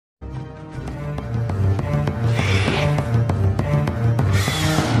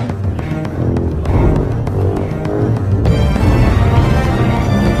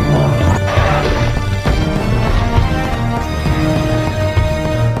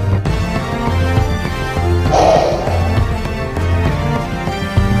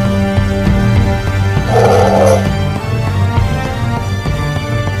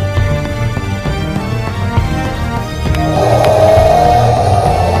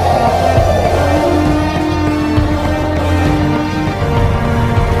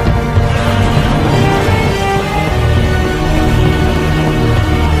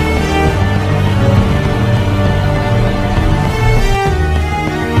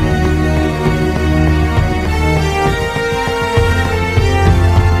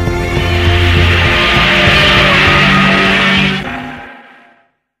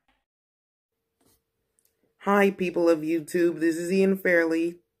Hi people of YouTube, this is Ian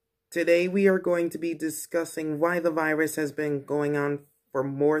Fairley. Today we are going to be discussing why the virus has been going on for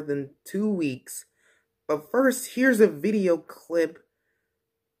more than 2 weeks. But first, here's a video clip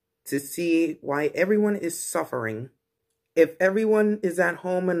to see why everyone is suffering. If everyone is at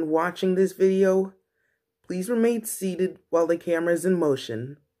home and watching this video, please remain seated while the camera is in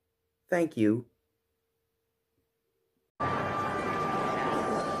motion. Thank you.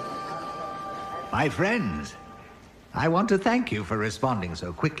 My friends, I want to thank you for responding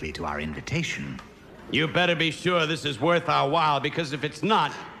so quickly to our invitation. You better be sure this is worth our while, because if it's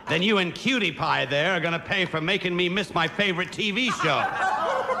not, then you and Cutie Pie there are gonna pay for making me miss my favorite TV show.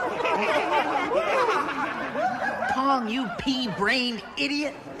 Pong, you pea-brained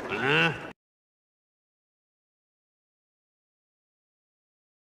idiot! Huh?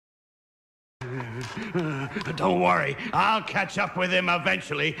 Don't worry, I'll catch up with him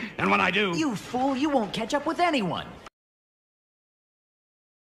eventually, and when I do... You fool, you won't catch up with anyone!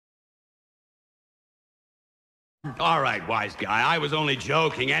 All right, wise guy, I was only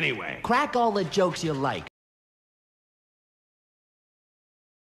joking anyway. Crack all the jokes you like.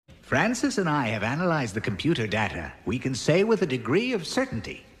 Francis and I have analyzed the computer data. We can say with a degree of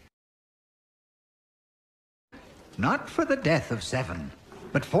certainty. Not for the death of 7,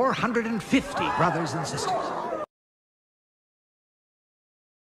 but 450 brothers and sisters.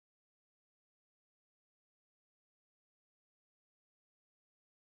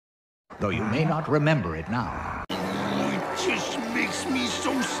 Though you may not remember it now. It just makes me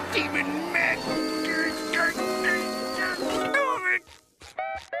so steaming mad.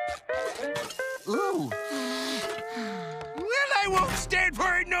 Ooh. Well, I won't stand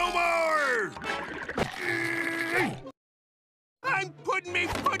for it no more. I'm putting me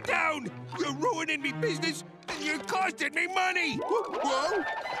foot down. You're ruining me business, and you're costing me money. Whoa.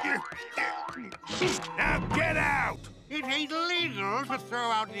 Now get out. It ain't legal to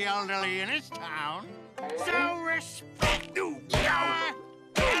throw out the elderly in this town. So respect the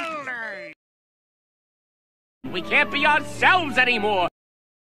elders. We can't be ourselves anymore.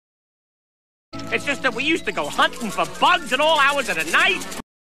 It's just that we used to go hunting for bugs at all hours of the night.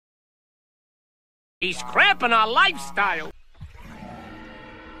 He's cramping our lifestyle.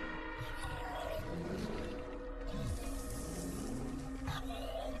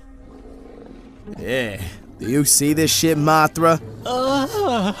 Yeah. Do you see this shit, Mothra?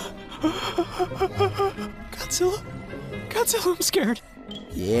 Godzilla? Godzilla, I'm scared.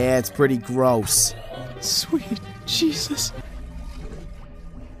 Yeah, it's pretty gross. Sweet Jesus.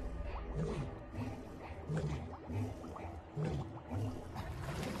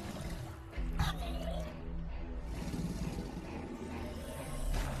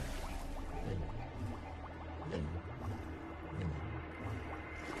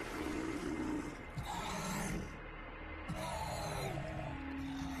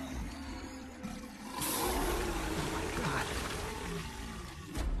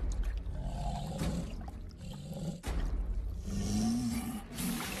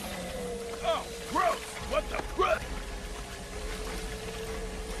 What the crap?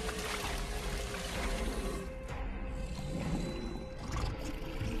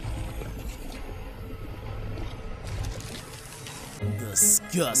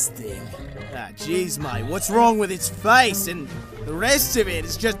 Disgusting. Ah, jeez, mate, what's wrong with its face? And the rest of it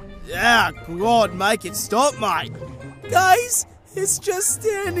is just... Ah, God, make it stop, mate. Guys, it's just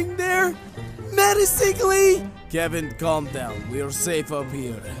standing there, menacingly. Kevin, calm down. We are safe up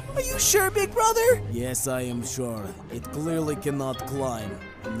here. Are you sure, big brother? Yes, I am sure. It clearly cannot climb.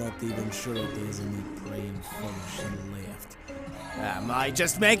 I'm not even sure it has any brain function left. Ah, mate,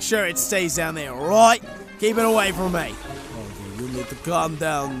 just make sure it stays down there, alright? Keep it away from me. Okay, you need to calm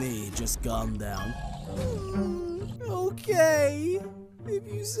down, Nee. Just calm down. Okay. If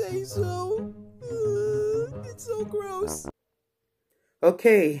you say so. It's so gross.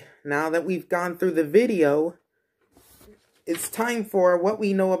 Okay, now that we've gone through the video, it's time for what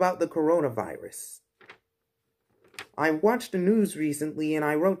we know about the coronavirus. I watched the news recently and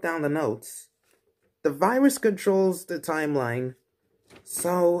I wrote down the notes. The virus controls the timeline.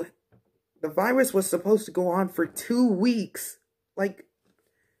 So, the virus was supposed to go on for 2 weeks. Like,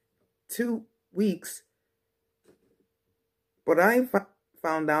 2 weeks. But I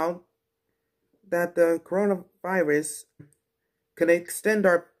found out that the coronavirus could extend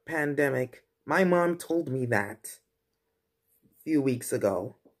our pandemic. My mom told me that a few weeks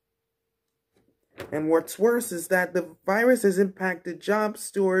ago. And what's worse is that the virus has impacted jobs,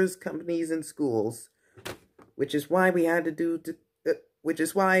 stores, companies, and schools, which is why we had to do,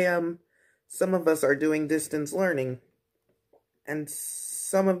 some of us are doing distance learning, and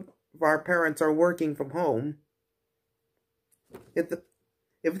some of our parents are working from home. If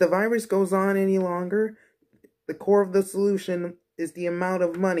the virus goes on any longer, the core of the solution is the amount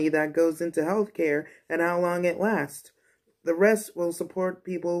of money that goes into healthcare and how long it lasts. The rest will support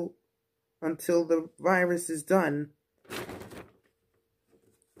people until the virus is done.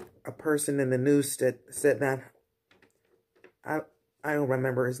 A person in the news said that. I don't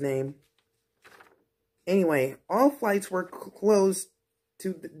remember his name. Anyway, all flights were closed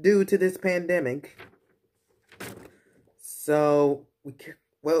due to this pandemic. So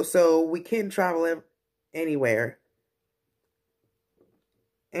we can't travel anywhere.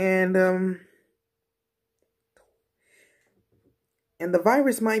 And the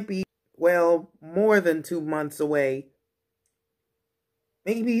virus might be, well, more than 2 months away.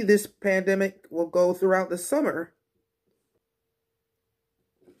 Maybe this pandemic will go throughout the summer.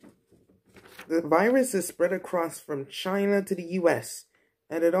 The virus is spread across from China to the US,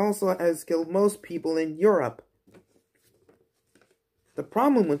 and it also has killed most people in Europe. The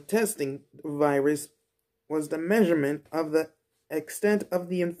problem with testing the virus was the measurement of the extent of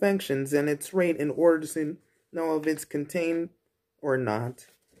the infections and its rate in order to know if it's contained or not.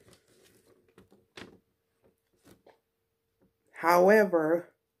 However,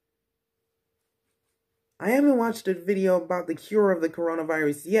 I haven't watched a video about the cure of the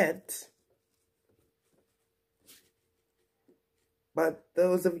coronavirus yet. But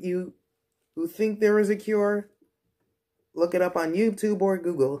those of you who think there is a cure, look it up on YouTube or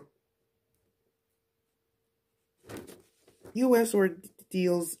Google. U.S.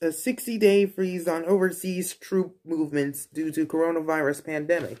 ordeals a 60-day freeze on overseas troop movements due to coronavirus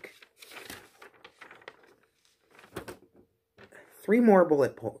pandemic. 3 more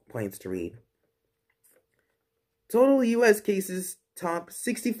bullet points to read. Total U.S. cases top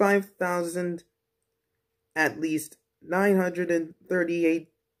 65,000, at least 938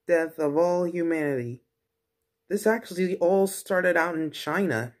 deaths of all humanity. This actually all started out in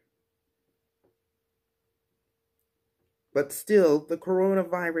China. But still, the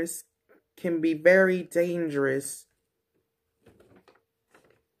coronavirus can be very dangerous.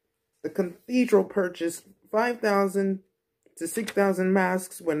 The cathedral purchased 5,000 to 6,000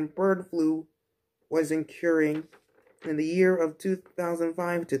 masks when bird flu was occurring in the year of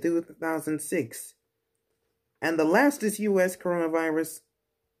 2005 to 2006. And the latest U.S. coronavirus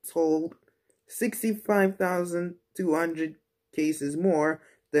told 65,200 cases more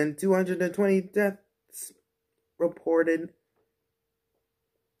than 220 deaths reported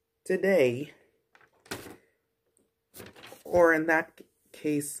today. Or in that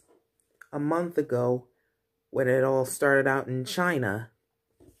case, a month ago, when it all started out in China.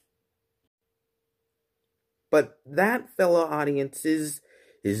 But that, fellow audiences,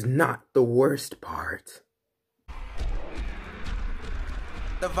 is not the worst part.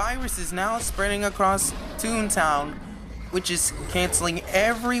 The virus is now spreading across Toontown, which is canceling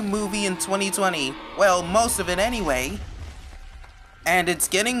every movie in 2020. Well, most of it anyway. And it's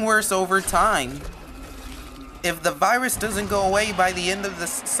getting worse over time. If the virus doesn't go away by the end of the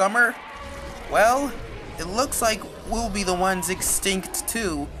summer, well, it looks like we'll be the ones extinct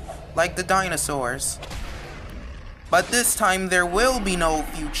too, like the dinosaurs. But this time there will be no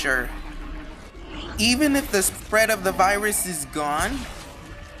future. Even if the spread of the virus is gone,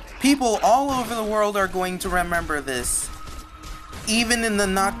 people all over the world are going to remember this, even in the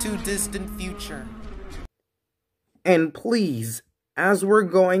not too distant future. And please, as we're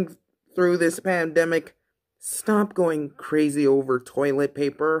going through this pandemic, stop going crazy over toilet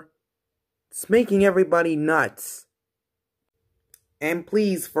paper. It's making everybody nuts. And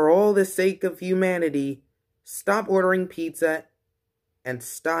please, for all the sake of humanity, stop ordering pizza and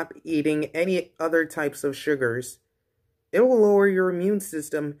stop eating any other types of sugars. It will lower your immune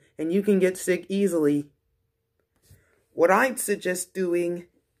system and you can get sick easily. What I'd suggest doing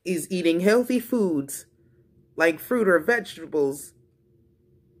is eating healthy foods like fruit or vegetables,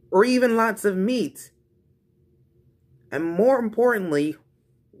 or even lots of meat. And more importantly,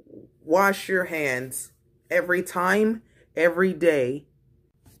 wash your hands every time, every day.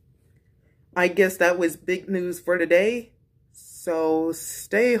 I guess that was big news for today. So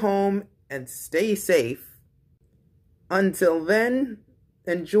stay home and stay safe. Until then,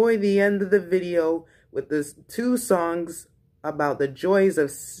 enjoy the end of the video with these 2 songs about the joys of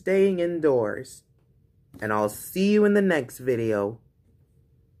staying indoors. And I'll see you in the next video.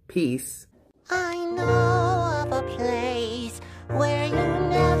 Peace. I know of a place where you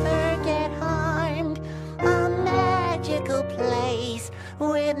never get harmed. A magical place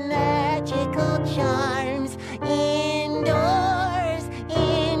with magical charms. Indoors,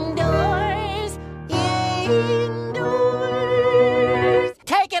 indoors, indoors.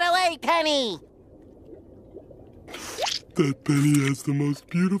 Take it away, Penny! That Penny has the most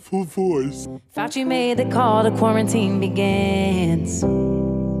beautiful voice. Fauci made the call, the quarantine begins.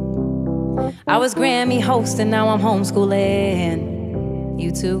 I was Grammy host and now I'm homeschooling.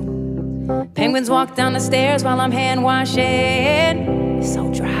 You too? Penguins walk down the stairs while I'm hand washing. It's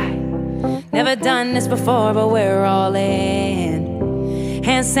so dry. Never done this before, but we're all in.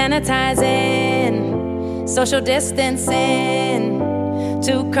 Hand sanitizing, social distancing,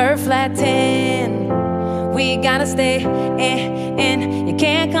 to curb flatten. We gotta stay in. You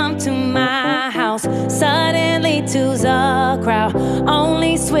can't come to my house. Suddenly two's a crowd.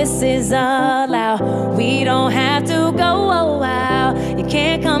 Only Swiss is allowed. We don't have to go out. You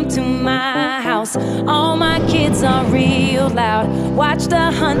can't come to my house. All my kids are real loud. Watch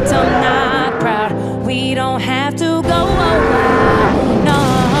the hunt, I'm not proud. We don't have to go out. No,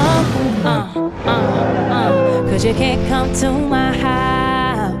 cause you can't come to my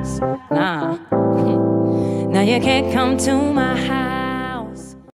house. Nah. Now you can't come to my house.